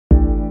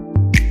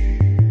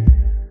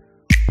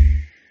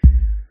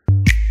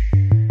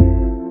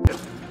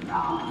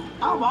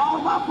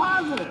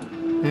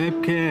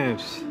Ape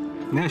Caves,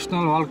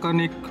 National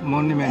Volcanic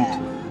Monument.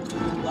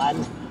 One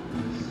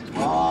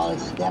small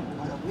step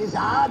for a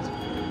wizard,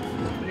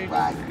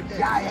 one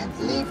giant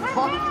leap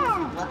for...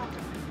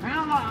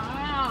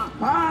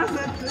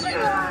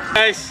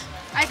 Guys,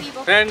 hi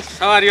people. friends,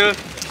 how are you?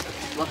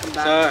 Welcome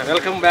back. So,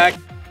 welcome back.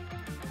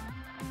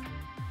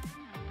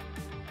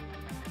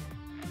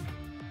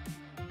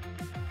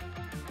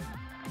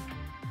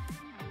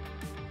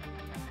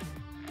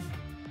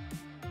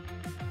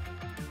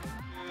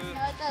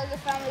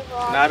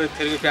 Naru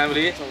Telugu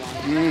family.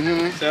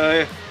 So,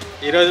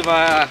 ఈరోజు మా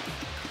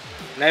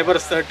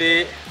neighbours తోటి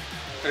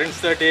friends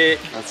తోటి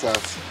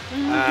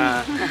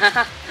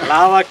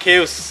lava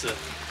caves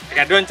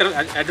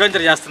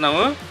adventure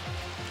చేస్తున్నాము.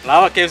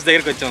 Lava caves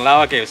దగ్గరికి వచ్చాము.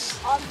 Lava caves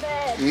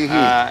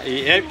ఈ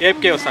ఏప్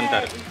caves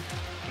అంటారు.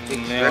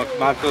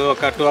 మాకు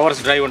ఒక 2 hours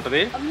డ్రైవ్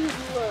ఉంటుంది.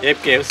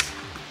 ఏప్ కేవ్స్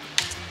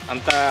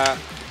అంతా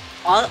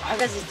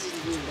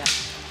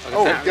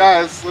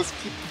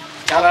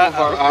చాలా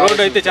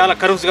రోడ్ అయితే చాలా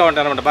కర్వ్స్గా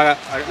ఉంటాయి అనమాట. బాగా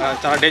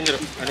చాలా డేంజర్,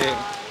 అంటే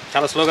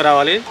చాలా స్లోగా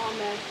రావాలి.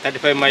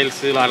 35 miles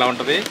అలా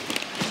ఉంటుంది.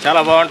 చాలా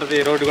బాగుంటుంది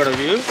రోడ్డు కూడా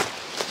వ్యూ.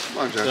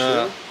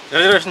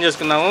 రిజర్వేషన్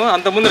చేసుకున్నాము.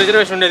 అంతకుముందు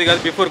రిజర్వేషన్ ఉండేది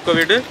కాదు, బిఫోర్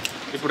కోవిడ్.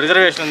 ఇప్పుడు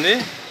రిజర్వేషన్ ఉంది.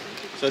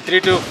 సో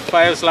 3 to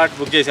 5 స్లాట్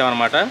బుక్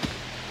చేసామన్నమాట.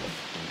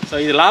 సో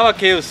ఇది లావా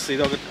కేవ్స్.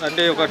 ఇది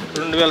ఒక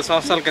 2000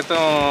 సంవత్సరాల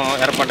క్రితం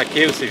ఏర్పడ్డ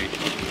కేవ్స్ ఇవి.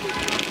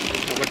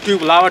 ఒక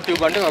ట్యూబ్, లావా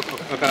ట్యూబ్ అంటే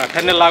ఒక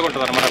టన్నెల్ లాగా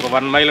ఉంటుంది అనమాట. ఒక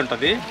 1 mile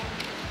ఉంటుంది.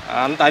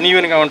 అంత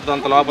అనీవెన్గా ఉంటుంది.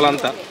 అంత లోపల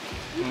అంతా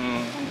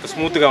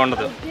స్మూత్గా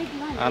ఉండదు,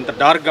 అంత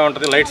డార్క్గా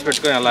ఉంటుంది. లైట్స్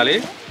పెట్టుకొని వెళ్ళాలి.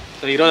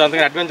 సో ఈరోజు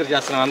అంతగా అడ్వెంచర్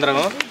చేస్తున్నాం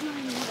అందరము.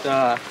 సో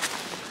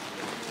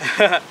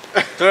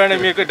చూడండి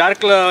మీకు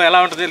డార్క్లో ఎలా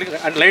ఉంటుంది.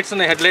 అంటే లైట్స్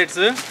ఉన్నాయి, హెడ్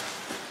లైట్స్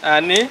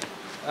అన్నీ.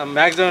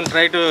 మ్యాక్సిమం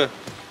ట్రై టు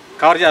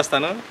కవర్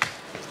చేస్తాను.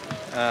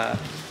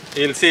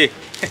 Will see.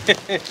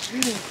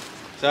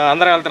 సో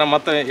అందరం వెళ్తున్నాం,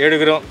 మొత్తం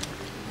 7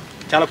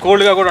 చాలా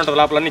కోల్డ్గా కూడా ఉంటుంది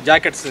లోపల. అన్ని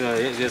జాకెట్స్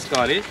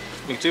చేసుకోవాలి.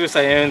 మీకు చూపిస్తా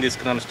ఏమేమి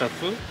తీసుకున్నాను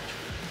స్టఫ్.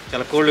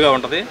 చాలా కోల్డ్గా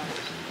ఉంటుంది.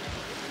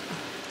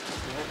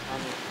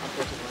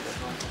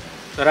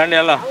 సో రండి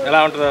ఎలా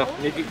ఉంటుందో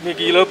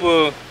మీకు ఈలోపు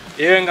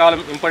ఏమేమి కావాలో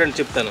ఇంపార్టెంట్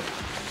చెప్తాను.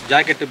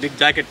 Jacket, big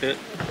jacket.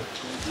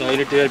 So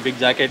unit wear big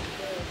jacket.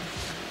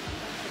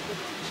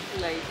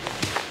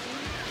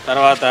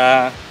 తర్వాత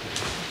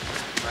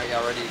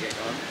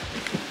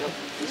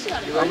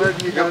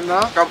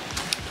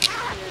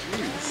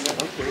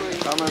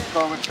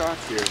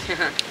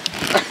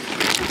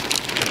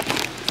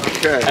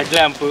head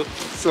lamp.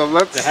 So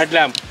let's... The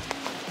headlamp.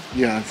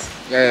 Yes.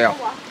 Yeah.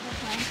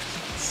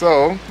 So...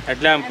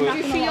 Headlamp. Go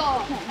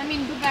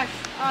back.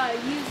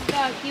 Use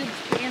the cube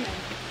cannon.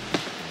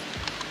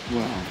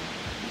 Wow.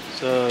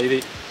 So, ఇది.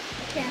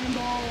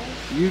 Cannonball.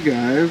 You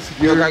guys...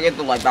 You're gonna get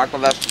the like back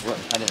of that?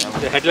 I don't know.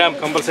 The headlamp,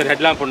 compulsory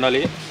headlamp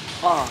ఉండాలి.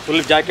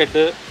 Full jacket.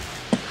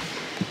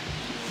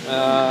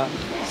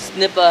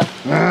 Snipper.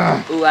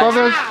 Ooh,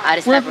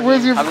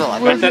 where's your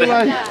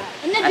light?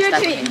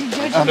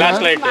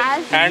 Flash light,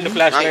 hand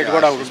flash light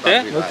కూడా ఉంటే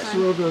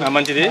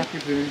మంచిది.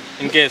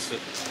 In case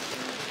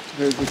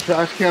There's a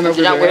trash can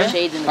over there.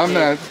 I'm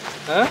not.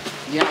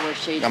 You don't wear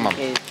shades in the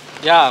cave.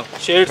 Yeah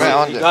shades,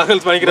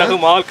 goggles పనికి రాదు.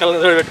 మామూలు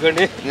colour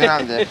పెట్టుకోండి.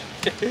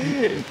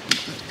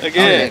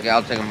 Okay.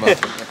 I'll take them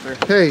both.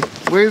 Hey,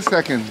 wait a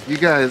second. You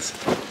guys.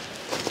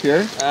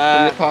 Here?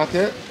 In your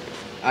pocket?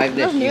 I have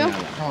this.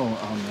 Oh,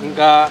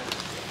 ఇంకా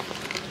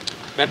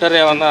better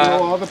ఏమన్నా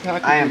all the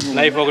packaging.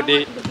 Knife ఒకటి,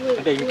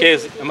 అంటే in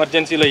case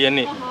ఎమర్జెన్సీలో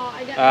ఇవన్నీ.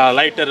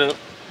 Lighter,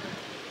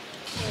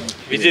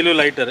 whistle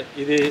lighter.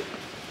 ఇది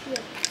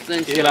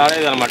ఇలా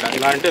అనేది అనమాట.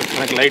 ఇలా అంటే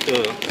మనకి లైట్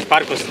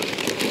స్పార్క్ వస్తుంది.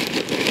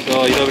 సో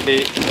ఇదొకటి.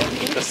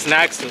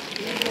 Snacks,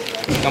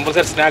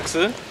 compulsory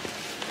snacks.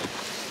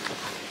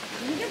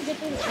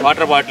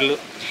 Water bottle,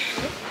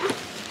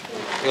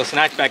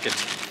 snack packet,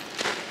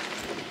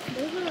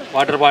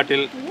 water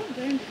bottle.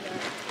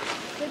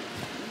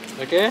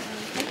 Okay.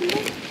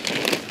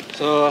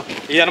 So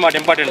ఇది అనమాట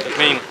ఇంపార్టెంట్,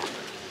 మెయిన్.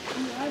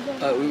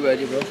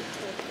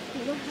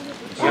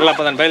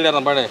 వెళ్ళపదండి,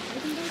 బయలుదేరదాం. పడే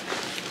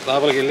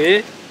లోపలికి వెళ్ళి.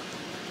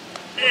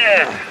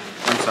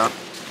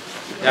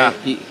 Yeah.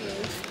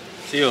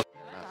 See you.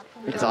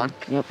 It's on?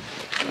 Yep.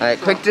 Alright,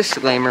 quick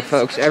disclaimer,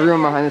 folks.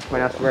 Everyone behind this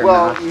point has to wear a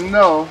Well, mask.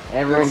 no.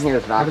 Everyone here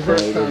is the first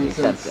vaccinated time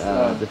except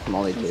since, the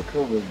Somali kid.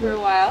 For a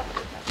while.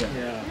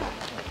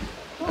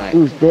 Alright.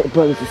 Ooh,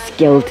 but it's a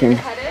skeleton.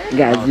 You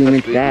gotta zoom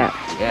into that.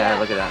 Yeah,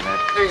 look at that, man.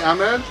 Hey,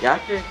 Ahmed? Yeah?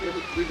 Okay.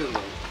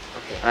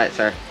 Alright,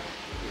 sir.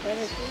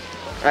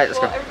 Alright,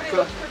 let's go.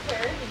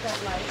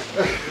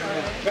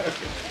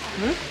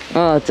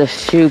 Oh, it's a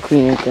shoe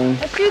cleaner thing.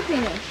 A shoe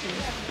cleaner.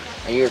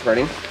 Are you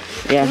recording?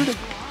 Yeah.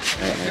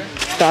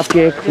 Stop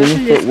here, clean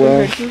footwear.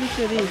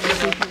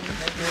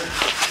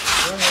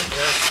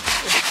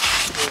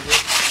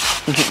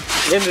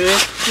 ఏంది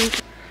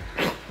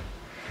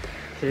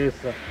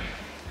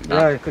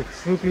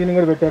shoe cleaning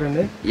కూడా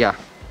పెట్టారండి. Yeah.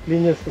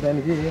 Clean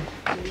చేసుకోవడానికి చూసి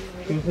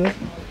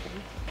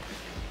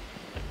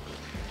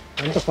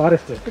ఎంత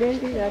forest.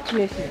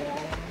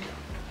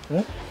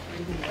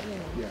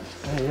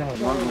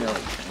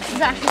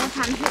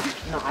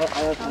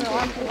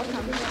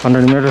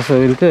 100 meters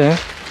వెళ్తే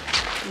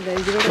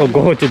ఒక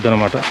గుహ వచ్చింది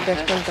అనమాట.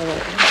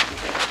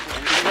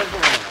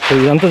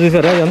 ఇదంతా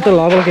చూసారా, ఎంత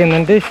లోపలికి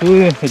ఏంటంటే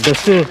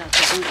డస్ట్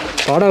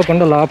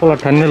పాడవకుండా లోపల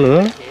టన్నెల్,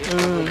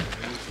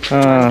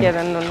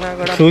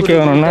 షూకి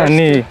ఏమైనా ఉన్నా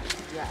అన్నీ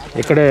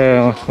ఇక్కడే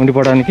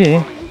ఉండిపోవడానికి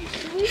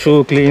షూ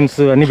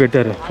క్లీన్స్ అన్నీ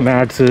పెట్టారు,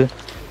 mats.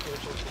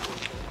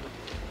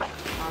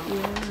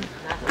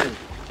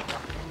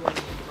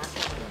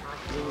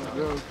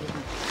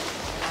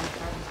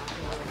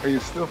 Are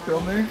you still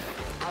filming?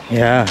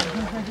 Yeah.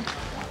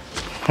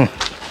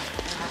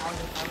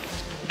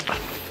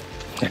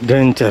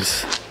 Adventures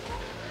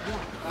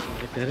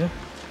పెట్టారు.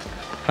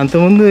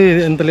 అంతకుముందు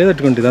ఎంత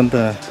లేదట్టుకుంటే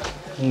ఇదంతా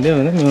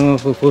ఉండేమని మేము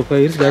 4-5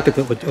 years బ్యాక్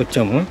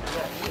వచ్చాము.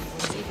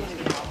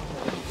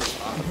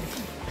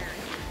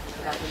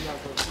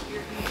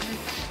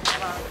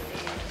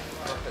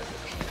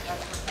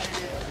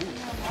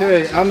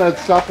 Okay, Ahmed,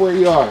 stop where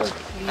you are.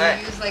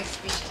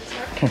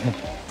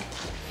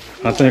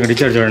 మొత్తం ఇక్కడ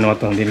ఇచ్చారు చూడండి,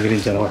 మొత్తం దీని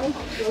గురించి అనమాట.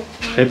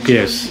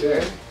 FKS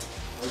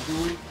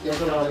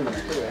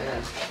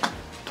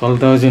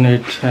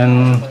 12,810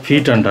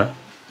 feet అంట.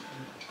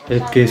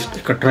 FKS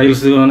ఇక్కడ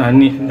ట్రయల్స్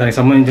అన్నీ దానికి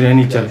సంబంధించిన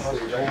అన్నీ ఇచ్చారు.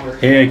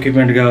 ఏ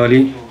ఎక్విప్మెంట్ కావాలి,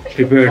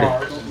 ప్రిపేర్డ్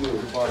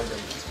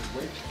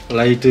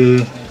లైట్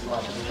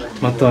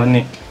మొత్తం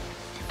అన్నీ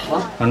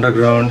అండర్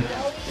గ్రౌండ్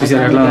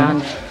చూసారు ఎట్లా.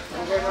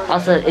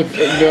 Also,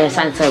 the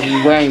signs are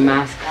wearing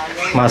masks.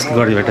 Mask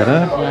కూడా పెట్టారా?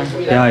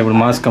 యా, ఇప్పుడు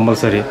mask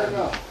compulsory.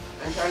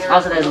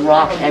 Also, there's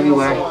rock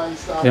everywhere.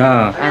 Yeah,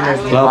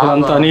 లోపల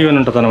అంతా అనీవెన్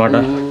ఉంటుంది అనమాట.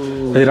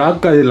 అది రాక్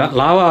కాదు,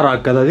 లావా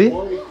రాక్ కదా అది.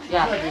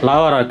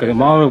 లావా రాక్, అది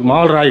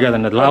మామూలు రాయి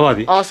కదండి, అది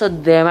లావాది. Also,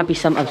 there might be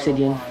some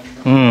obsidian.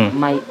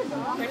 Might.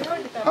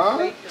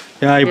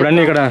 Yeah, ఇప్పుడు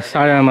అన్నీ ఇక్కడ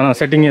మనం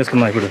సెట్టింగ్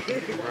చేసుకున్నాం. ఇప్పుడు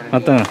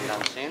మొత్తం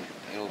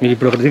మీకు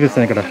ఇప్పుడు ఒకటి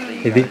చూపిస్తాను. ఇక్కడ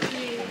ఇది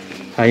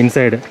ఆ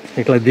ఇన్సైడ్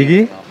ఇట్లా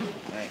దిగి,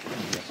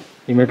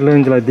 ఈ మెట్ల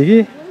నుంచి ఇలా దిగి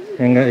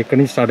ఇంకా ఇక్కడి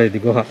నుంచి స్టార్ట్ అయింది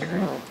గుహ.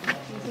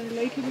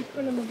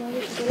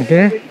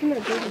 Okay,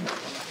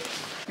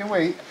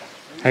 Wait.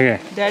 Okay,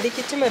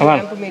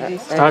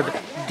 start.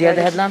 Do you have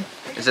the headlamp?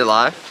 Is it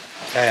live?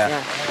 Yeah.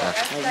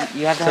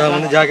 You have the so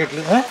ముందు headlamp?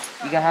 జాకెట్లు.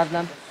 You got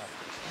headlamp?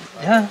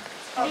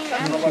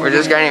 We're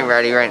just getting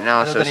ready right now,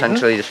 so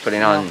essentially just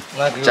putting on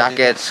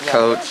jackets,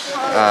 coats,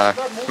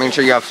 making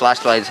sure you have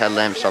flashlights,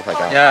 headlamps, stuff like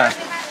that. Yeah,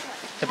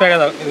 చెప్పా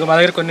కదా, ఇది మా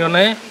దగ్గర కొన్ని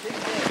ఉన్నాయి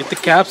with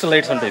caps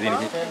lights ఉంటాయి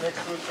దీనికి.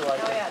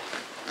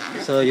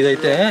 సో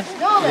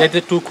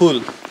ఇదైతే టూ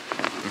కూల్,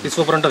 ఇది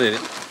సూపర్ ఉంటుంది. ఇది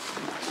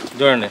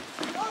చూడండి,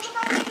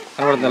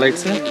 కనబడుతుంది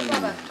లైట్స్.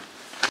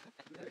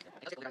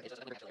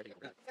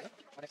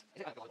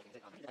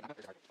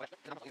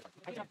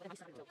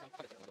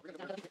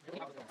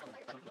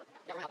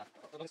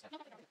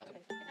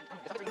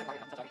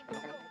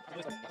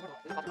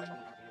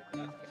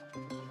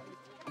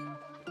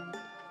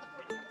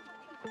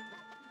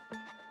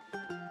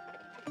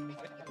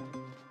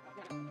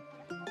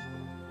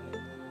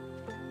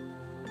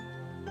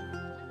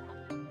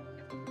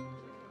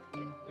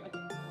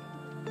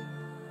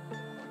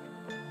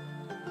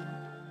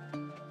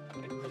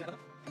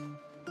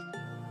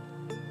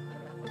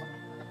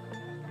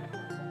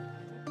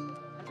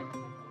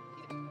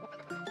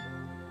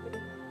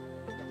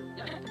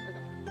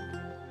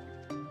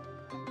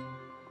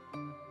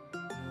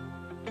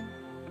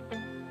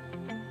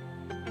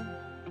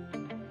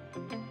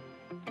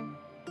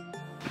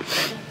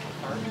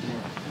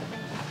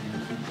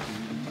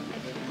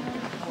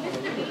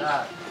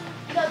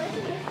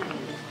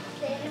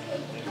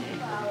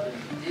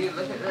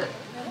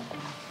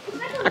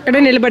 అక్కడే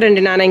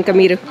నిలబడండి నాన్న, ఇంకా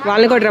మీరు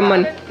వాళ్ళని కూడా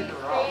రమ్మని.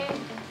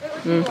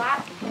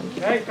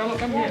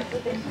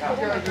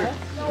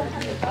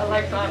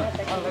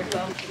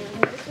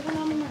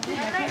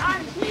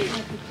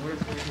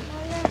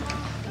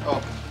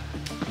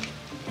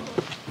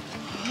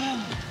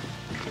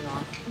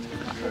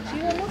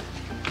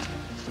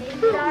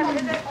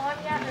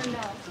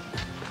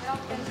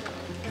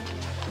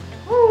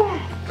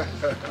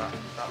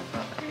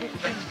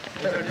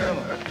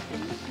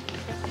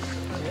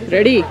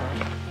 Ready?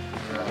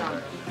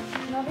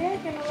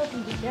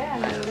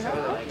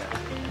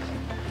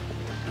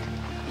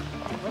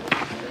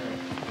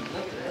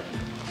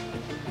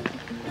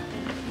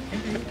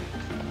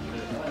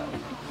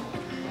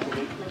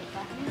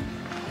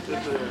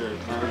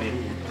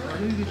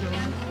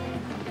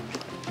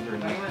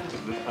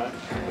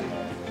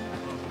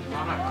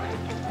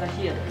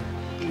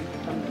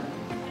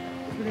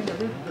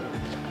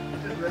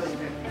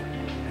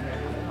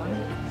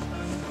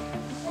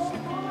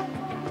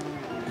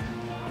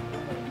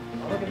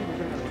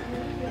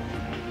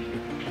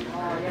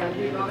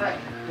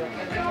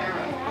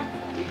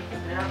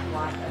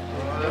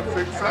 That's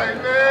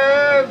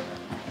excitement!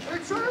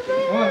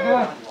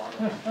 Excitement!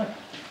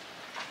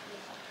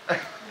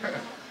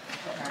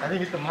 I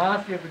think it's the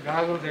mask with the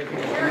goggles.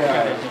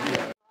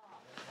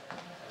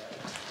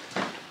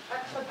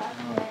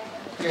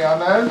 Okay,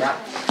 Ahmed.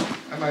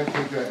 And might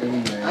take that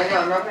anyway. I know,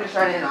 I'm not going to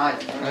try it in hot.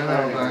 I know,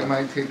 but I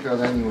might take that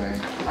anyway.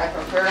 I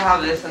prefer to have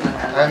this in the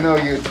hand. I know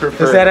you prefer.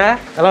 చూసారా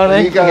ఎలా ఉంది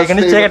You gotta ఇక్కడ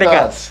నుంచి stay చీకటి with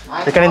ఇంకా us.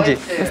 ఇక్కడ నుంచి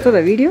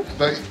వస్తుందా వీడియో?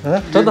 But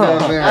చూద్దాం.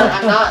 you're down there.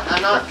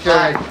 I'm not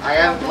bad. I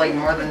have like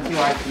more than 2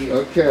 IQ.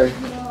 Okay.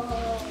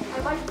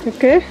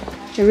 Okay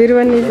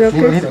everyone is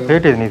okay.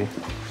 Light ఇది నీది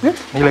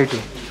నీ లైట్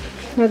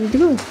అది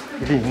ఇదిగో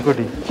ఇది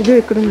ఇంకోటి ఇదిగో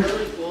ఇక్కడ ఉంది.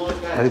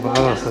 అది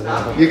బాగా వస్తుంది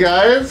You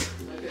guys?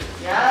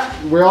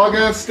 We're all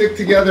gonna stick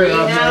together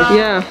on this.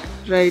 Yeah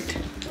right.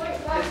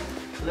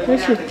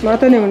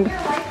 మాతోనే ఉండు.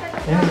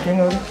 ఇంకేం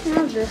కావాలి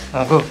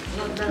గో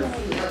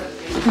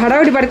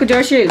హడావుడి పడుకు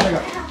జోషి.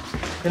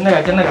 చిన్నగా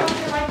చిన్నగా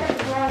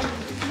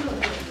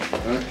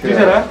Okay.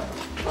 చూసారా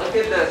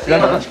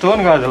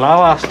స్టోన్ కాదు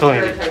లావా స్టోన్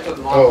ఇది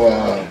Oh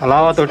wow.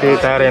 లావా తోటి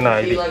తయారైన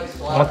ఇది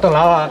మొత్తం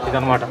లావా ఇది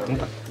అనమాట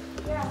అంతా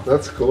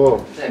That's cool.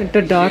 ఎంత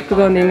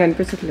డార్క్గా ఉంది ఏం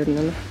కనిపించట్లేదు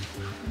నన్ను.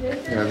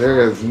 Yeah, there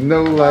is no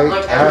light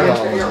at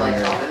all in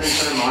here.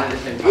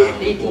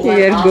 We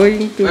are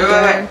going to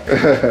Wait.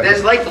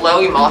 There's like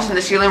glowy moss in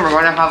the ceiling. We're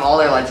going to have all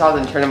our lights off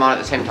and turn them on at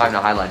the same time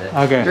to highlight it.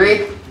 Okay.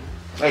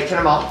 3. Wait, turn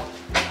them off.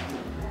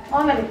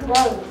 I'm gonna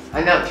close.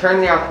 I know, turn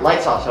the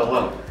lights off so it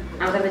won't.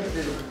 I'm going to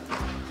do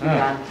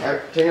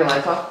Turn your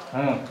lights off.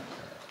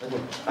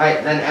 Alright,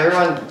 then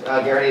everyone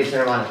get ready to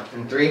turn them on.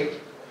 In 3,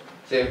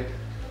 2,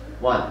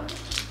 1.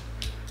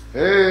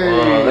 Hey.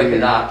 Oh, look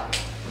at that.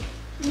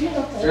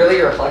 It's really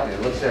reflective.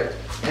 It looks sick.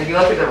 And if you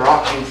look at the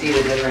rock, you can see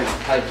the different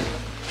types.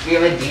 We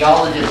have a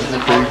geologist in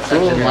the comment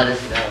section. Let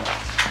us know.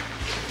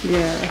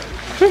 Yeah.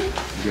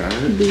 Got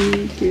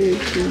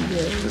it?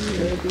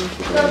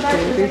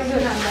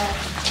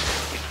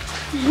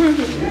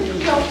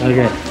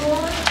 Okay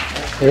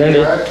ఏదండి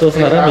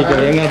చూస్తున్నారా మీకు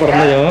ఏం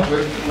కనపడుతుందో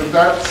With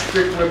that,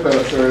 stick with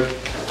us, sir.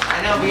 I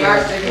know we are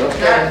sticking with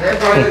that. They're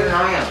brighter than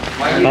I am.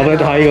 Why are you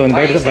లోపలైతే హాయిగా ఉంది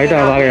బయట బయట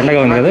బాగా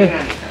ఎండగా ఉంది కదా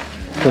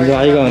కొంచెం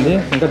హాయిగా ఉంది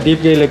ఇంకా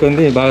డీప్ గా లేక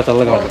ఉంది బాగా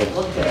చల్లగా ఉంటుంది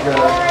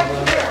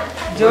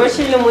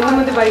జోషిలో ముందు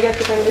ముందు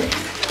పరిగెత్తకండి.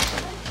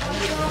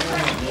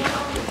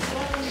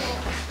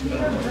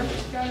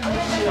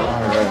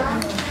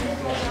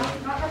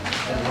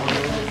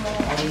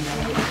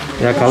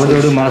 యా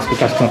కళ్ళజోడు మాస్క్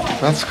కష్టం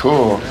That's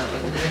cool.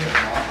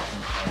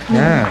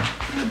 Yeah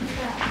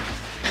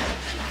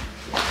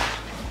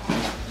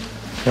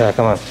yeah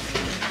come on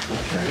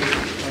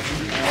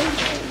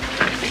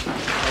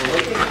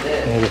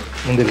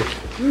ముందు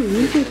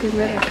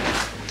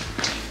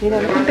నేను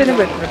అనుకుంటేనే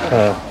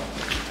బెటర్.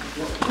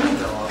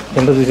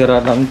 కింద చూసారా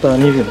అంతా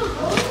నీది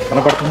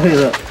కనపడుతుంది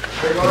కదా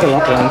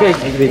ఇంకా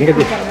ఇది ఇంకా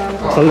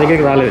అసలు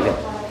దగ్గరికి రాలేదు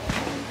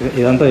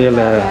ఇదంతా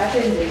ఎలా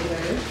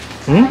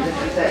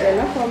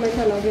ఫార్మేట్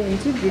అలాగే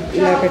ఉంచి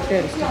ఇలా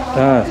పెట్టారు.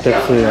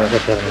 స్టెప్స్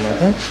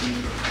పెట్టారనమాట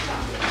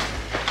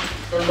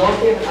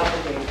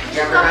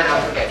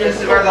This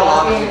is where the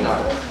lava is.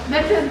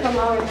 Mention the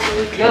lower.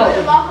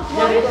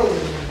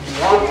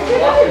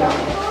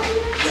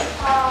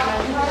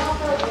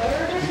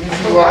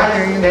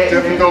 Walking,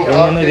 difficult ఏమన్నా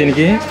walking.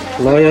 దీనికి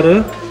lower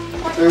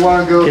They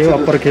want to go cave to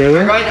upper cave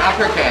We're going to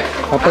upper cave.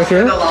 Upper That's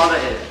where cave? the lava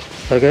is.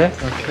 Okay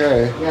Okay.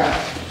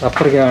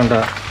 Upper cave అంట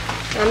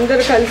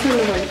అందరు కలిసి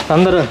ఉండాలి.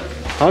 అందరు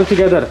all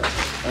together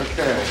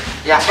Okay.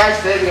 Yeah, guys,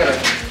 stay together.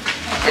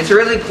 It's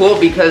really cool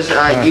because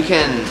you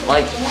can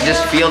like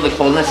just feel the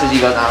coldness as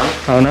you go down.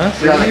 అవునా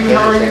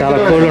చాలా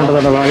cold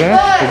ఉంటుందంట బాగా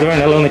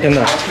చూడండి ఎలా ఉంది కింద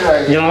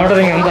ఇలా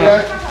ఉంటుంది ఇంకంతా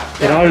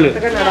ఈ రాళ్ళు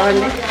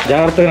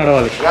జాగ్రత్తగా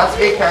నడవాలి You have to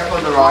be careful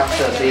with the rocks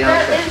though, so you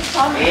don't trip.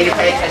 You need to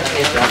pay attention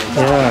to them.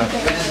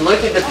 But just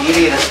look at the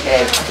beauty of this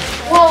cave.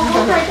 Whoa,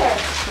 look right there.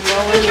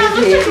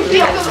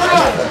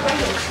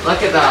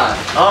 Look at that.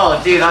 Oh,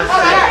 dude, I'm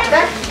sick.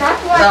 That's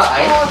Is that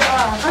ice?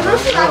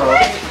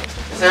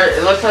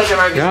 It looks like there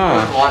might be Yeah.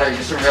 some water,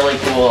 just some really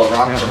cool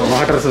rock.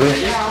 Water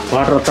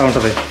వస్తూ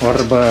ఉంటుంది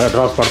water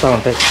drops పడతా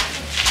ఉంటాయి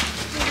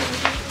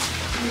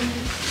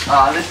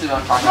This is what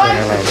I'm talking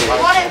about.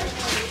 What is?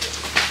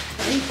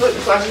 We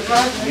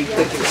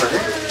cooked it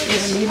burger.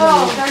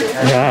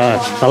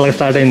 చల్లగా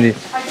start అయింది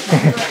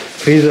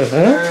freezer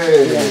Hey.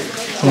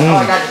 Oh,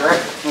 I got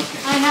drip.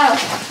 I know.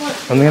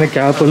 అందుకని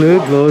క్యాపులు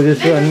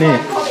gloves అన్నీ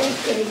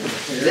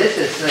This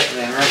is sick,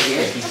 man, right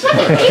here.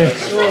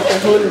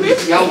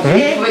 Yo,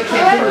 Bigfoot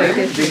can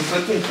burger.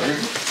 Bigfoot can burger.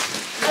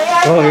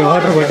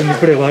 Water పట్టింది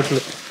ఇప్పుడే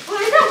water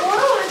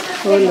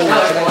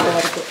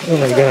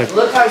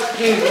Look how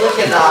cute. Look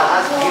at that.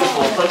 That's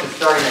beautiful. Look at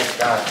starting that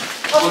sky.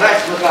 Well,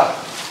 guys, look up.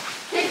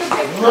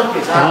 Look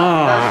at that.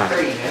 That's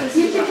pretty, man.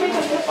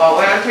 Oh,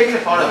 wait, I'm taking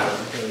a photo.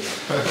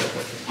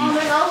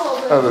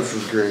 Oh, this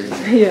is great.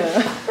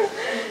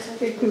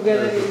 ఎక్కువగా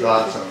This is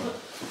awesome.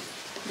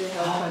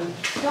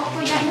 Don't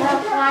forget to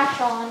have flash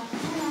on.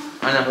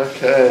 I know.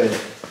 Okay.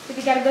 Did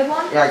you get a good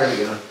one? Yeah, I got a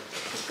good one.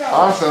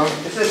 Awesome.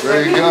 This is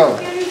There you go.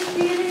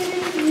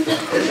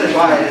 This is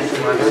why this is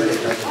my birthday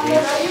present.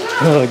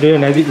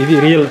 చూడండి అది ఇది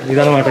real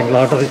ఇదనమాట ఇంకా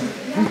lottery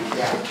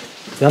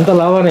ఇదంతా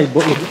లావానే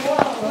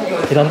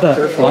ఇదంతా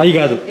రాయి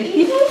కాదు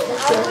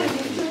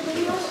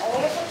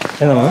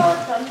ఏదమ్మా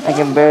I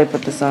can barely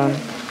put this on.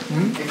 If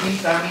you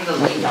send me the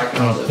link, I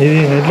can also. ఇది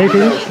హెడ్లైట్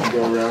ఇది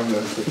Go around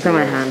this. It's on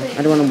my hand. I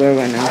don't want to wear it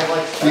right now.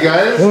 You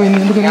guys? ఓ ఇది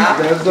ఎందుకు Yeah.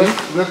 Guys,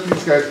 let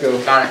these guys go.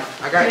 Got it.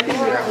 I got it.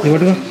 ఇది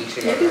పట్టుకో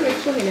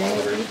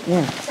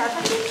Yeah.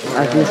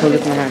 I can just hold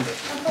it in my hand.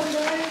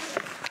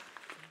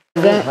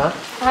 Is that?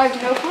 I have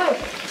no clue.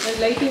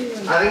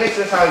 I think it's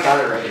just how I got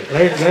it ready.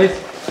 Light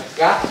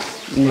Yeah?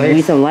 You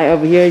need some light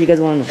over here? You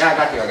guys want to? Yeah,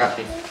 I got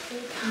you.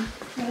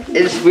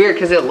 It's weird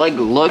because it like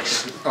looks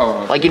Oh.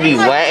 like it'd be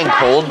wet and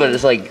cold, but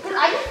it's like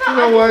You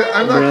know what?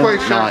 I'm not quite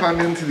sure if Not. I'm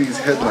into these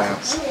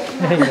headlamps.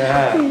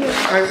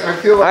 I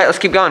feel all like right.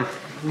 Let's keep going.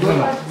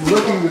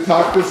 looking to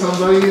talk to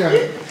somebody and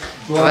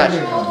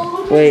blinding them.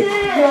 Wait.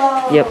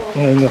 Yep.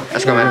 ఇంకో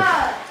Let's go, man.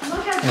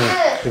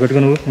 ఇది పెట్టుకో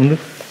నువ్వు ముందు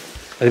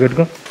అది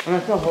పెట్టుకో I'm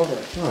gonna still hold it.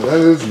 Oh, that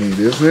is neat,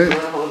 isn't it?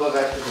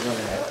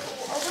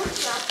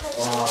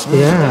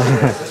 Yeah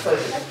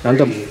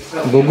అంత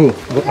బొగ్గు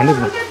అంటే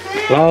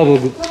లావా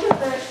బొగ్గు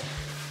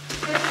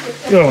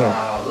Oh,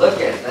 look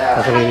at that.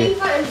 అసలు ఇది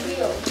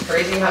It's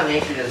crazy how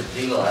nature just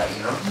do that, you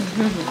know?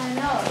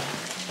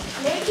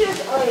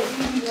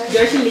 You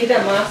actually need a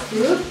mask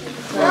too?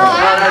 No,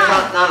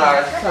 that's not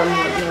ours.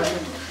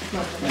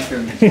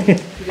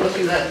 Look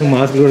at that.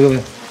 Mask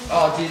కూడా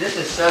Oh, dude, this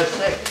is so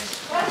sick.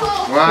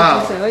 Wow.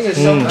 This is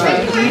so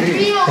nice.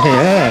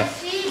 Yeah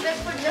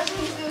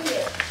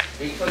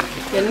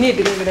ఎన్ని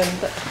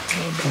ఇటుకంతా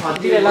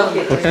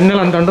ఒక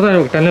tunnel అంత ఉంటుంది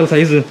ఒక tunnel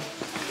size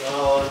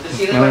Oh, just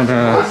see మన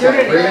that?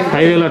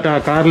 హైవేలో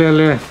కార్లు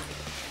వెళ్ళి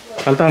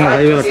వెళ్తాం కదా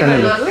హైవేలో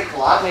tunnel Let's take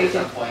vlogs at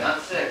some point.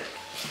 That's sick.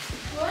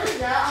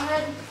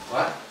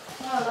 What?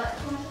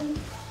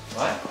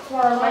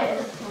 What?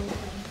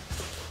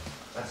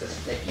 That's a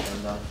sticky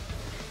one, though.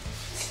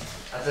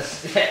 That's a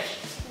stick.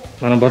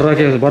 మన బొర్రా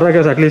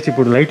కేసు అట్లీస్ట్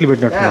ఇప్పుడు లైట్లు That's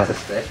పెట్టినట్టున్నారు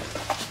a stick.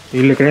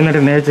 వీళ్ళు ఇక్కడ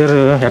ఏంటంటే నేచర్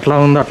ఎట్లా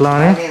ఉందో అట్లా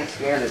అని I'm getting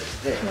scared of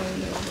sticks.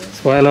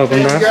 Spoil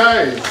అవ్వకుండా Hey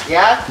guys,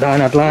 Yeah?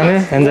 దాన్ని అట్లా అని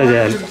ఎంజాయ్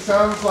చేయాలి it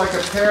sounds like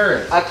a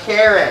parrot. A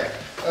carrot.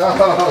 Oh.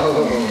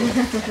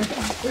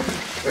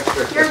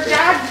 Your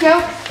dad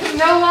joke is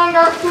no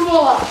longer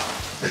cool.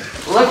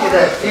 Look at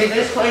this. Dude,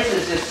 this place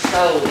is just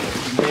so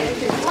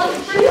amazing.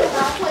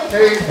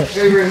 Hey,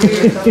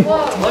 Raheem.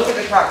 Look at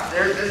the truck.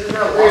 This is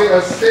no Hey, walk.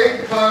 a steak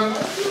pun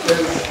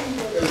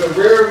is a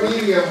rare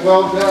medium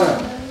well done.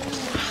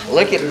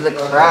 Look at the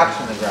cracks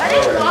in the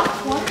ground.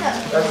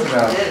 That's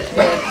enough.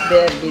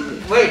 they're busy.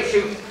 Wait,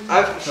 should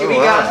we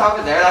get on top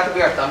of there? That could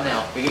be our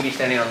thumbnail. We could be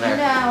standing on there.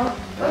 No.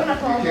 You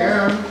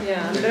can.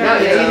 Yeah. No,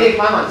 it's easy to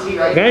climb on. See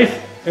right here. Guys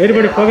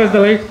everybody focus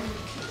the light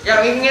Yeah,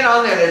 we can get on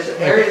there. There's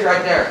areas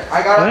right there. I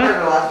got on there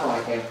the last time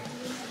I came.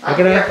 I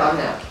can be our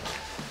thumbnail.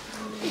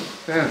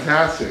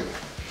 Fantastic.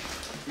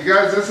 You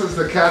guys, this is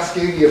the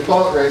Cascadia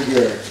Fault right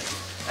here.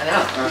 I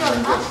know.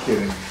 I'm just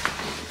kidding.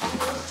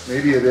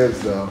 Maybe it is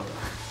though.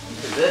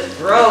 This,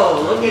 bro,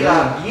 look at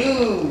that view.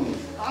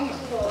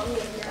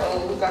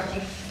 Oh, look at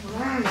you.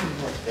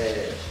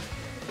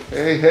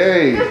 Hey,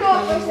 hey.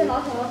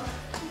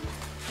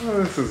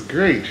 Oh, this is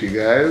great, you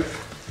guys.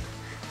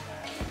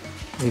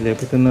 వీళ్ళు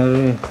ఎక్కుతున్నారు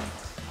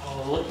Oh,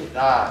 look at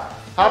that.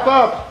 Hop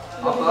up.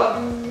 Hop up?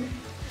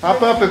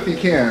 Hop up if you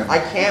can. I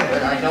can,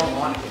 but I don't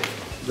want to.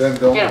 Then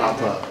don't Get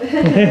hop up.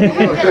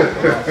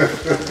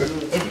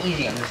 It's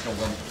easy. I'm just a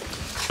wimp.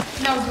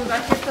 No, dude,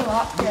 that gets a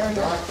lot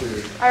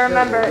scarier. I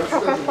remember it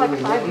took us like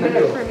 5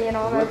 minutes for me and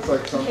all Looks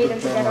like that something Hayden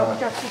to from get up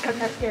just because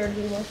how scared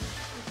we were.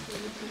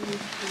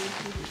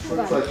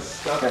 looks like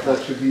stuff that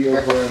should be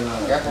over in the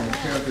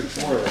Enchanted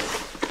Forest.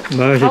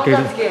 బాగా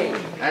చెక్కాడు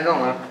I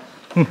don't know.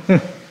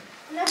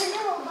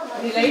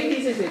 The light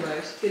తీసేసే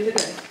Bosch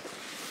కిందకి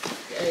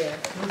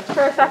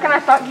For a second,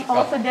 I thought he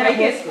also did I it.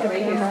 guess, with I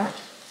guess.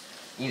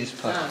 You just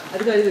push.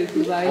 అదిగో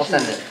ఇప్పుడు We'll Bosch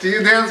send it. Do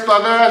you dance,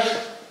 Babash?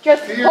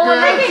 Just Do your pull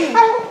it dance. in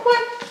real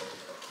quick.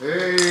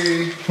 Hey.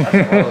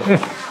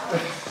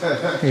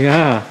 Yeah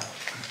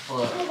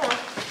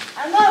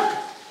I love.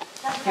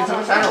 Can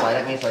someone shine a light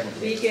at me so I can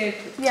see? be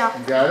careful. Yeah.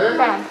 You got it?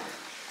 Bam.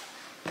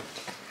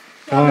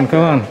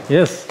 Come on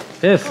yes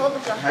yes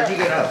How'd you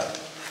get up?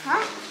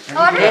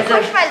 Oh, I didn't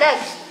push my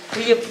legs.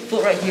 Put your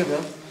foot right here, bro.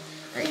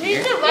 You need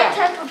the right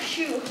type of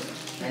shoe.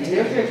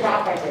 There's your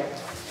top right there.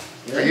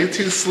 Are you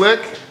too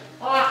slick?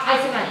 Oh, I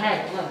see my head.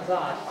 Oh,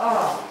 God.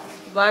 Oh.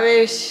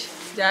 Bhavesh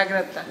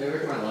జాగ్రత్త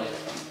Where's my light?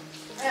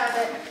 Yeah,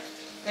 but.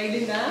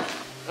 తగిలిందా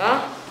Huh?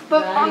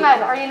 But Ahmed,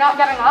 are you not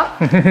getting up?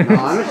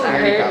 Oh, I'm just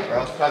handicapped,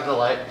 bro. Grab the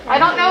light. I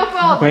don't know if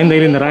I'll. పైన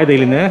తగిలిందా రాయి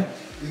తగిలిందా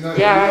You know,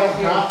 Yeah, you right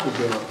don't have to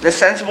do it. The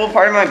sensible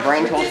part of my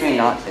brain tells me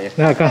not to.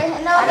 అక్క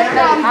No, there's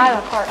not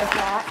a part of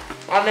that.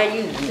 I'll let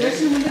you.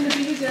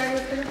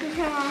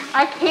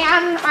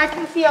 I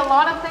can see a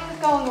lot of things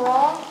going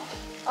wrong.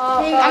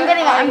 I'm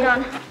getting up. I'm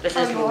done. This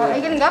is Are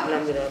you getting up?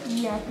 I'm good up.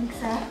 Yeah, I think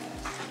so.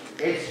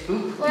 It's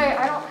spook. Wait,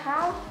 I don't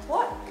have.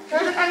 What?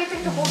 There isn't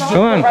anything to hold on.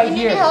 Come on Right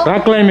here.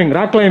 Rock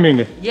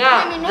climbing Yeah,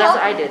 that's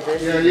what I did.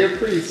 This. Yeah, you're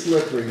pretty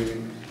slick, Raheem.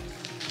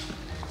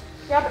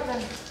 Yeah, but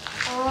then.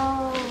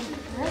 Oh.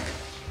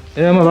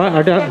 ఏమో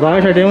అటు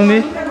బాగా అటు ఏముంది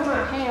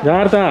Hang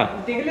జాగ్రత్త.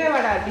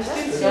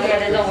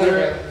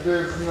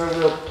 There's no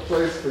real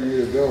place for you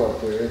to go up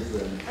there, is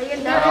there?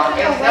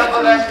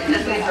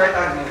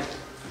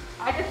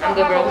 I'm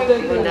good, bro.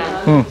 Going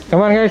down.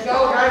 Come on, guys.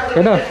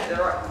 Get down.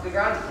 The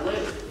ground's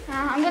blue.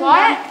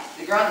 What?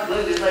 The ground's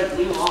blue. There's like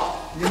blue off.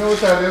 You know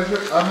what that is,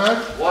 Ahmed?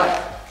 What?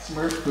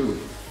 Smurf food.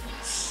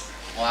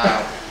 Wow.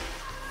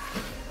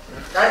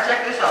 Guys, check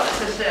this out. This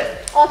is sick.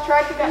 I'll try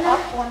to get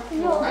up one.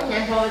 I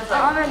can't tell if it's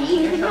like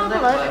meat or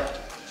something, but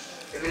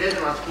if it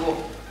isn't, that's cool.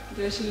 I'm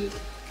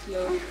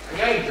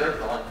getting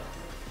jerked on.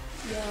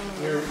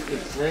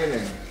 It's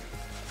raining.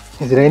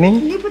 It's raining?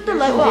 Can you put the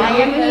light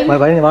on? My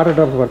water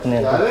drops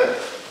పడుతున్నాయి. Got it?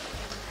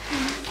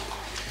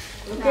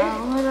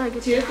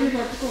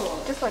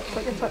 Just like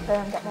put your foot there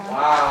and get down.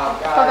 Wow,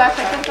 So guys. guys,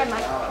 I think I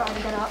might try and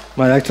get up.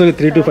 మాది యాక్చువల్గా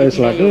 3 to 5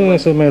 slot.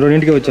 So మేము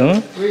 2ంటికి వచ్చాము.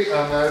 Sweet,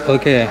 Ahmed.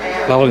 Okay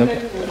లోపలికి.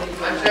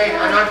 I'm saying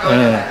I'm not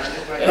going to that.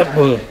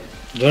 అబ్బో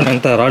చూడండి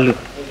అంత రాళ్ళు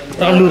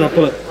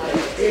రప్పలు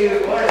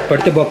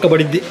పడితే బొక్క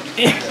పడిద్ది.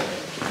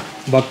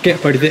 బొక్కే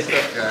పడితే.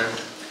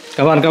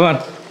 కమాన్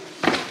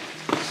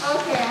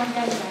Okay, I'm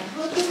getting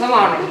there. Come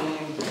on.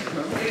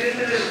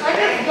 I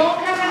just don't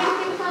have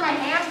anything for my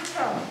hands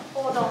to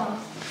hold on.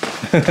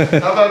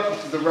 How about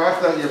the rock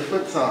that your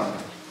foot's on?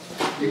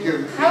 You can.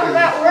 How does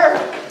that work?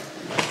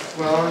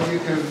 Well, you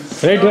can.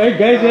 Right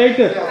guys, right.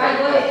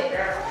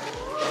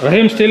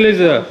 Rahim still is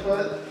there.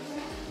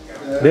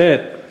 There.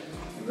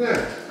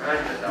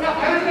 No,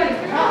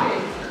 everybody's up.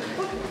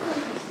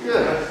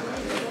 Good.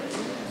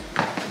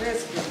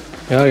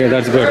 Okay,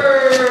 that's good.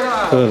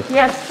 Cool.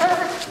 Yes, sir.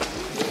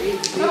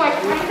 No, I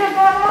kind of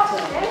got up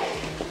today.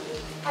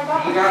 I got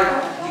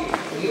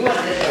You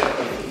want this way.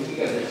 You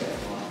go this way.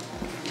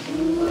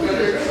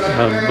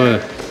 అబ్బో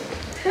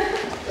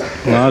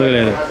నాలుగు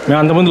లేదు. మేము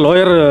అంతకుముందు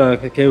lower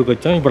కేవ్కి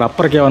వచ్చాం. ఇప్పుడు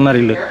upper cave అన్నారు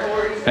వీళ్ళు.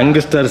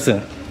 Youngsters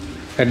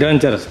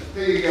adventures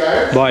Hey, you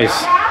guys. Boys.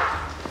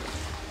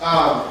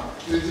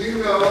 Did you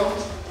know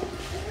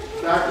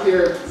back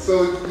here? So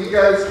you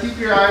guys keep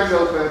your eyes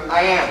open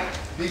I am.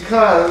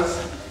 because,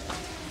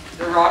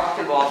 The rocks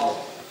can wobble.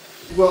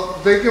 well,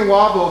 they can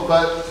wobble,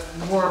 but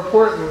more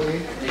importantly,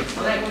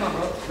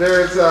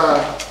 there's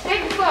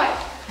Bigfoot.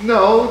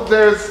 no,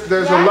 there's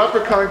a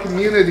leprechaun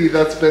community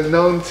that's been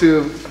known to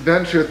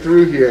venture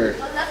through here.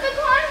 A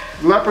leprechaun?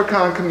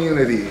 Leprechaun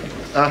community.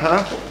 Uh huh.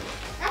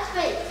 That's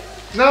fake.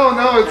 No,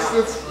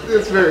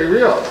 it's very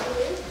real.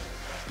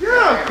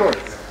 Yeah, of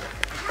course.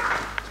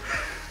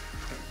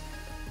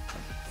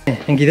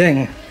 ఇంక ఇదే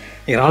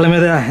ఈ రాళ్ళ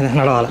మీద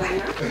నడవాలి.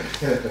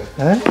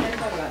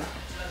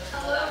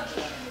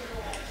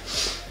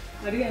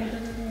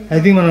 I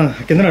think మనం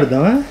కింద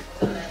నడుద్దామా?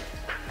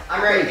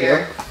 I'm right here.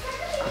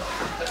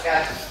 Look,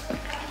 guys.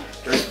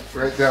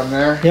 Right down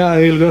there. Yeah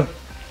will go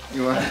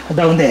You want?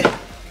 Down they.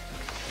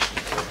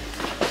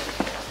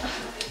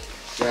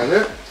 Got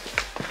it?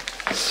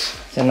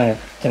 చిన్నగా.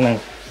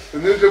 The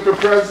new super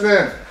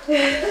president.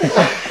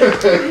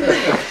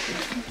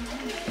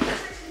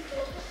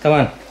 Come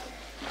on.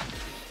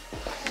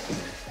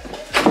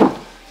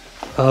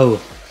 Oh.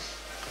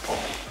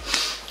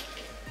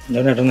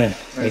 జనరేటర్నే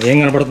ఇదేం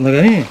కనపడుతుందో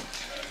కానీ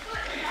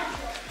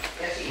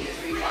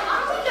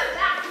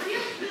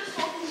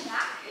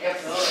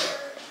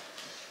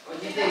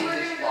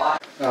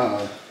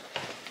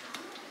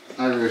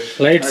Irish.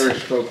 Lights.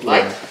 Irish folklore.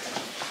 Lights?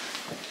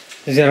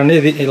 చూసారండి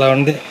ఇది ఇలా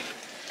ఉంది.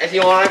 If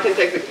you want, I can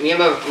take the. Me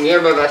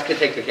and my guys can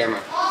take the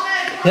camera.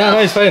 Yeah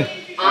it's fine.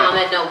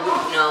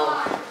 No.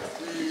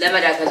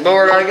 Limit that But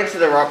we're gonna get to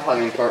the rock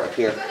climbing part up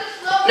here.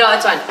 No,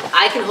 it's fine.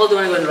 I can hold the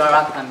one going to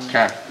rock climbing.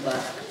 Okay.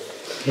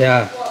 Yeah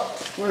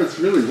Well, it's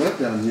really wet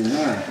down here,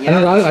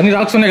 huh? అన్ని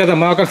racks ఉన్నాయి కదా.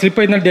 మా అక్కడ slip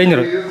అయిందంటే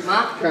danger. It is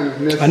kind of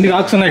misty. అన్ని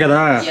racks ఉన్నాయి కదా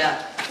Yeah.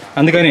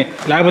 అందుకని.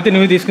 లేకపోతే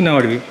నువ్వు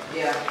తీసుకునేవాడివి.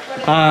 Yeah.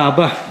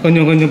 అబ్బా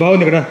కొంచెం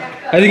బాగుంది ఇక్కడ.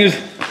 I think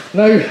it's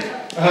now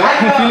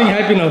feeling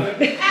happy now.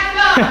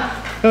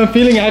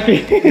 Feeling happy.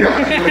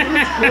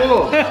 Cool.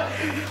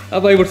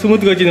 అబ్బా ఇప్పుడు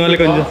స్మూత్గా వచ్చింది మళ్ళీ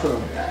కొంచెం.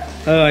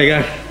 ఇక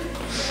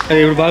అది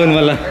ఇప్పుడు బాగుంది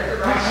మళ్ళీ.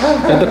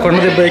 పెద్ద కొండ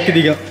దెబ్బ ఎక్కి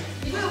దిగాం.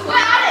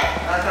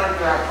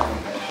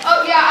 Oh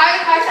yeah,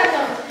 I said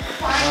them.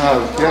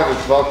 Yeah,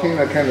 this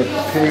volcano kind of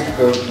paved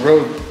the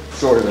road,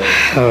 sort of.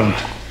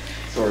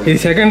 ఇది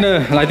second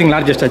I think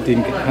largest I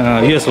think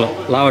యూఎస్లో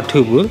లావా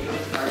ట్యూబ్.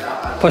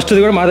 ఫస్ట్ది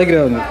కూడా మా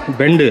దగ్గరే ఉంది.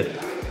 బెండ్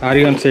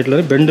ఆరిగాన్ స్టేట్లో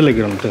బెండ్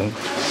దగ్గర ఉంటుంది.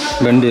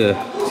 బెండ్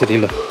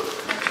సిటీలో.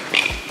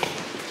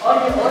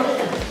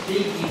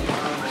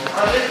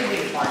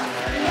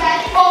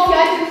 Oh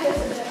yeah, I think this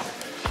is it.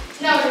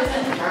 No, it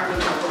isn't.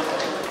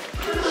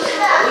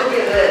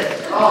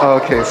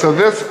 Okay, so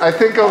this, I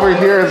think over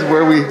here is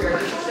where we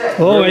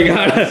oh my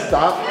God.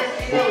 stopped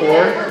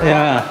before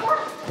yeah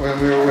when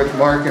we were with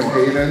Mark and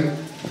Hayden.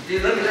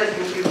 Dude, look at this.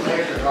 You see the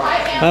layers of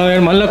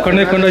rock. మళ్ళీ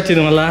కొండ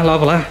వచ్చింది మళ్ళీ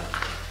లోపల.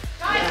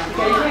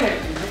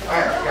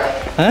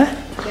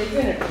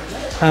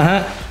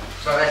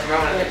 So that's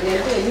wrong.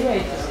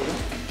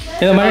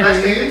 ఏదో మరి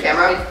Let's take the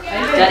camera.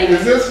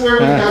 Is this where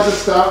we had to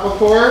stop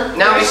before?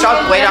 No, we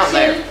stopped way down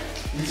there.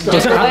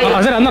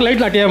 అసలు అందరు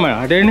లైట్లు అట్టేయమ్మా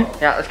అటేయండి.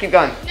 Yeah, let's keep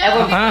going.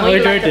 Everyone, point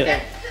wait, lights wait. up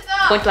there.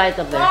 Point lights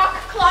up there. Rock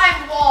climb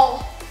wall.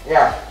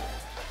 Yeah.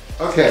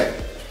 Okay.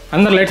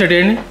 అందరు lights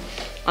అటేయండి.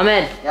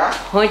 Ahmed, Yeah?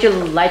 point your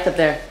lights up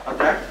there. Up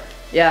there?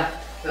 Yeah.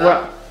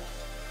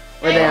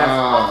 Where they are.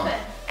 Wow.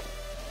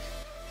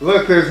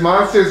 Look, there's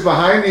monsters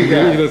behind you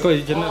guys. ఇదిగో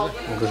ఈ చిన్న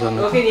ఇంకోసారి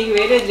నొక్కు. Okay నీకు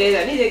వేరేది లేదా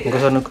నీ దగ్గర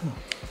ఇంకోసారి నొక్కు.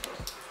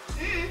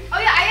 Oh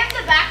yeah, I have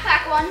the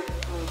backpack one.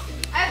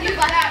 I have the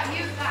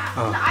backpack.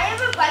 I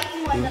have a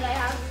biking one that I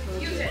have.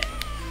 Use it.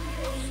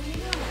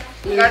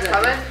 You guys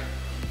coming?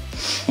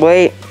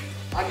 Wait.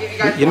 I'll give you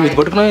guys ఇది mine. మీకు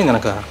పట్టుకున్నావు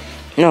కనుక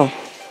No.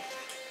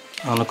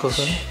 నొక్కు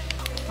ఒకసారి.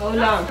 How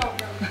long?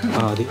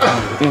 అది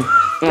No.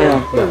 Oh,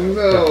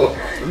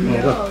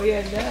 no. Oh, we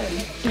are done.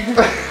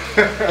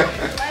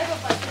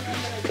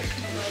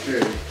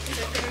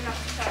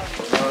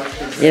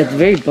 Yeah, it's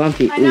very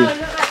bumpy. Ooh.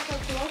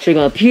 Should I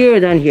go up here or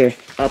down here?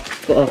 Up.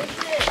 Go up.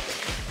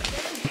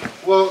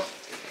 Well,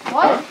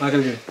 What?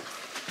 నాకెళ్ళి.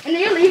 And then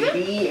you're leaving?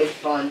 B is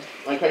fun.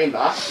 Like heading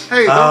back.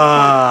 hey, don't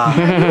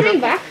You're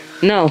heading back?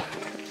 No.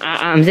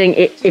 I'm saying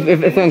if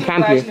we're going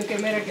camp here.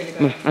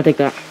 I'll take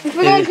that. If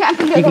we're going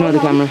camping, You can hold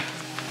the camera.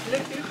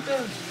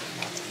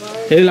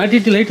 ఏది light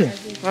ఇట్టి light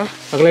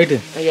ఒక light.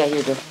 Oh, yeah, here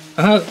you go.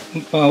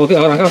 Okay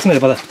నాకు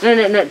వస్తుంది పద.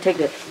 No, take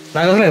it.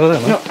 నాకు వస్తుంది పద.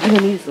 No, I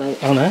don't use light.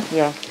 అవునా?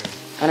 Yeah.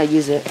 And I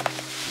use it.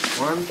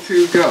 1,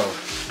 2, go.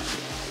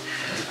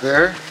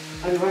 There.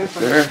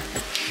 There.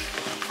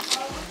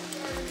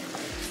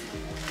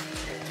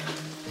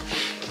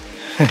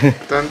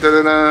 Dun dun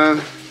dun dun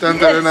dun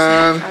dun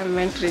dun. I'm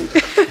entering.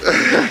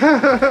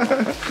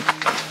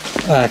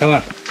 Come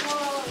on.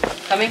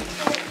 Coming?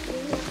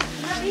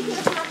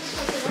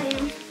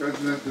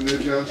 President of the New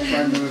Jones,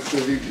 Prime Minister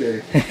of UK.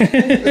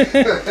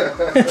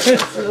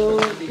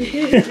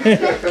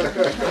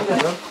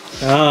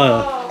 Oh.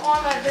 Oh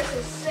my, this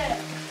is sick.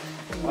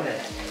 What is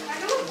it? I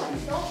know it's like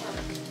silver.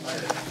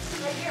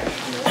 Right here.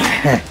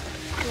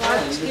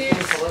 Watch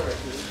kids.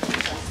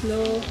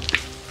 Slow.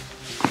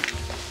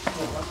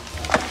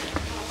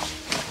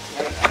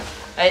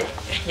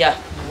 Yeah,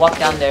 walk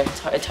down there.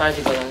 It's hard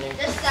to go down there.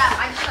 This that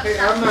I just Hey,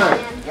 got Ahmed.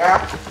 Yeah.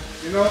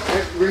 You know,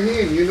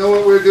 Raheem, you know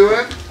what we're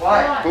doing?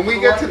 What? When we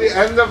get to the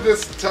end of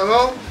this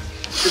tunnel,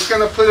 it's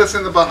gonna put us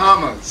in the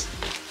Bahamas.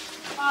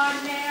 Oh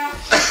man.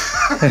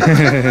 I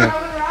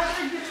would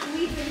rather just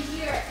leave in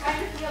here. It kind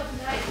of feels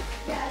nice.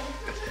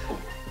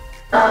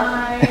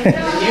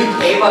 You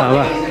came up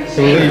అలా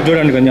with ఇది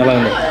చూడండి కొంచెం అలా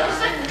ఉంది. It's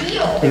like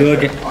real. ఇది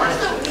okay. It's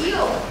so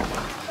real.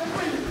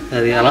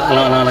 అది అలా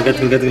అలా అలా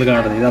గతులుగా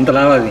ఉంటుంది. ఇదంతా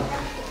లావా అది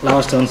లావా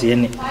స్టోన్స్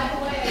ఇవన్నీ.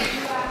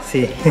 C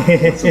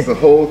This is the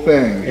whole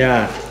thing. Yeah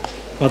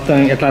మొత్తం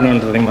ఎట్లానే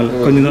ఉంటుంది మళ్ళీ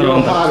కొంచెం దూరం Real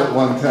ఉంటాం. hot at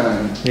one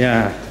time. Yeah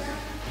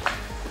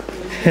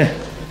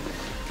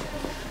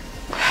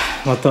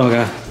మొత్తం ఒక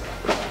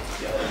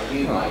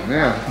Oh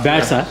man.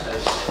 బ్యాట్సా?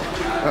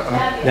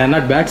 They are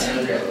not bats.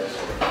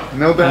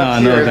 No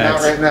bats no here, bats.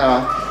 not right now.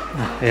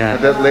 Yeah I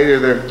bet later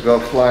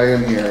they'll fly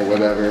in here or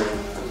whatever.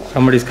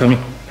 Somebody is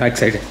coming back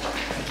side.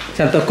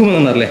 చాలా తక్కువ మంది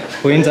ఉన్నారులే.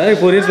 పోయినసారి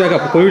 4 years back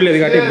అప్పుడు Covid లేదు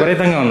కాబట్టి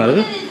విపరీతంగా ఉన్నారు.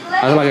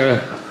 అసలు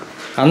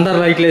అందరు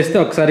లైట్లు వేస్తే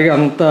ఒకసారిగా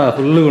అంతా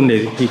ఫుల్గా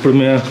ఉండేది. ఇప్పుడు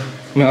మేము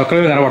ఒక్కడే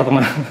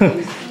కనబడుతున్నాం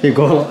ఈ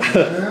Goa.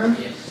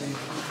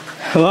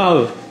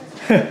 Wow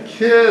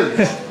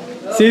Kids,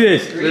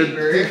 serious. they're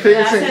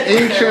defacing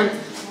ancient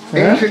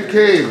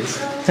caves.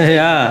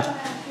 Yeah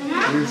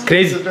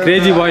These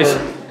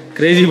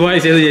crazy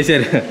boys ఏదో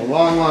చేశారు. a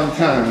long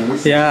time.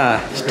 This yeah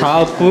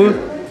stop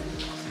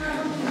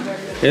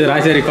ఏదో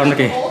రాశారు ఈ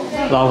కొండకి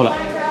లోపల.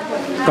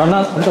 కొండ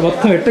అంత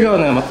మొత్తం ఎట్టుగా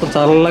ఉంది, మొత్తం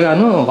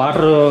చల్లగాను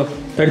వాటర్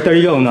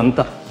తడిగా ఉంది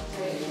అంతా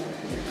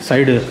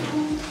సైడ్.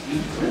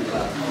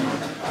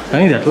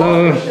 కానీ ఇది ఎట్లా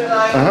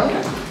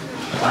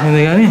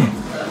అయింది కానీ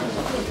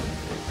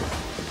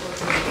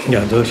ఇంకా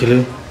దోషులు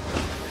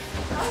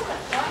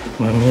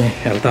మమ్మీ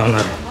వెళ్తా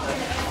ఉన్నారు.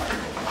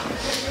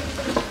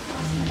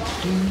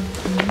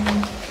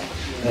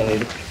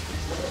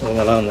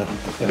 ఎలా ఉంది,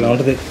 ఎలా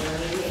ఉంటుంది?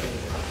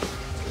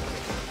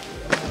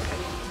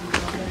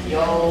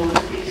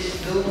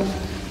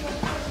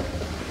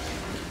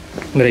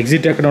 మరి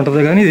ఎగ్జిట్ ఎక్కడ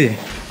ఉంటుందో కానీ ఇది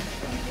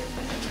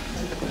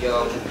Yo,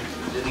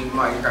 the new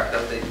Minecraft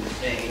update is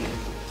insane.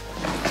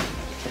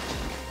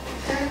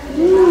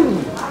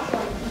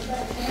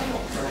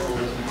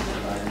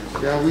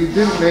 Yeah, we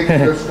didn't make it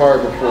this far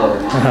before.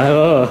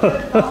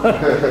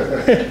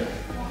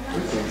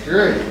 This is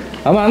great.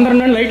 అమ్మ అందరు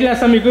నన్ను లైట్లు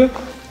వేస్తాం మీకు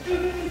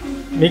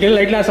వెళ్ళి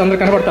లైట్లు వేస్తాం, అందరు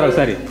కనపడతారు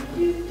ఒకసారి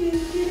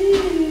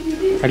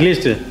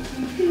at least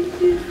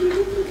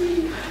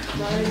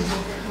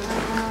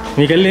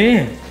మీకెళ్ళి.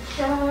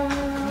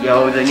 Yo,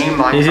 the new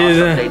this Minecraft is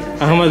update.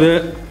 Ahmed.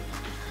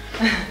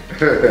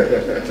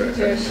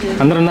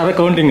 అందరు ఉన్నారా?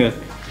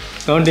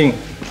 కౌంటింగ్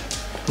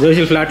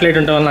జోషులు ఫ్లాట్ లైట్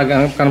ఉంటాం వల్ల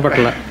నాకు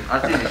కనపట్లా. I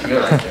see the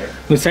shield right there.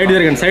 మీరు సైడ్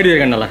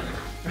తిరగండి అలా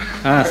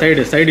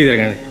సైడ్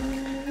తిరగండి.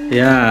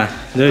 యా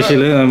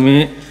జోషులు మమ్మీ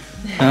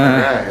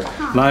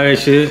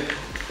భావేష్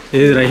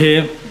ఇది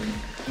Rahim.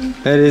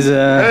 There is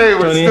Hey,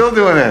 we're Tony. still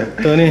doing it.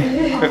 Tony.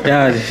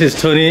 Yeah, this is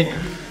Tony.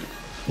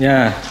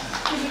 Yeah.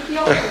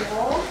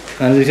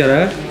 And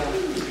చూసారా?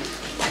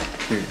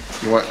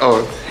 You want,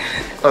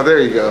 oh, there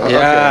you go. Okay.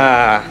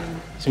 Yeah.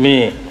 It's me.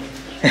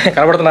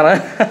 కనపడుతున్నారా?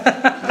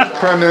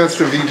 Prime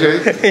Minister VJ.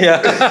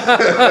 Yeah.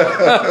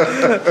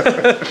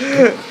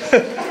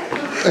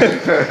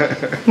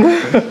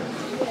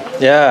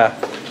 Yeah.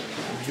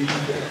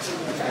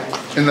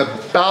 In the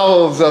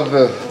bowels of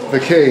the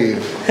cave.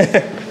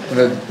 In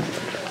the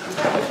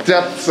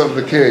depths of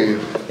the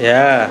cave.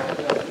 Yeah.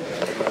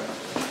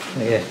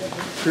 Yeah.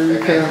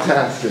 Pretty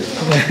fantastic.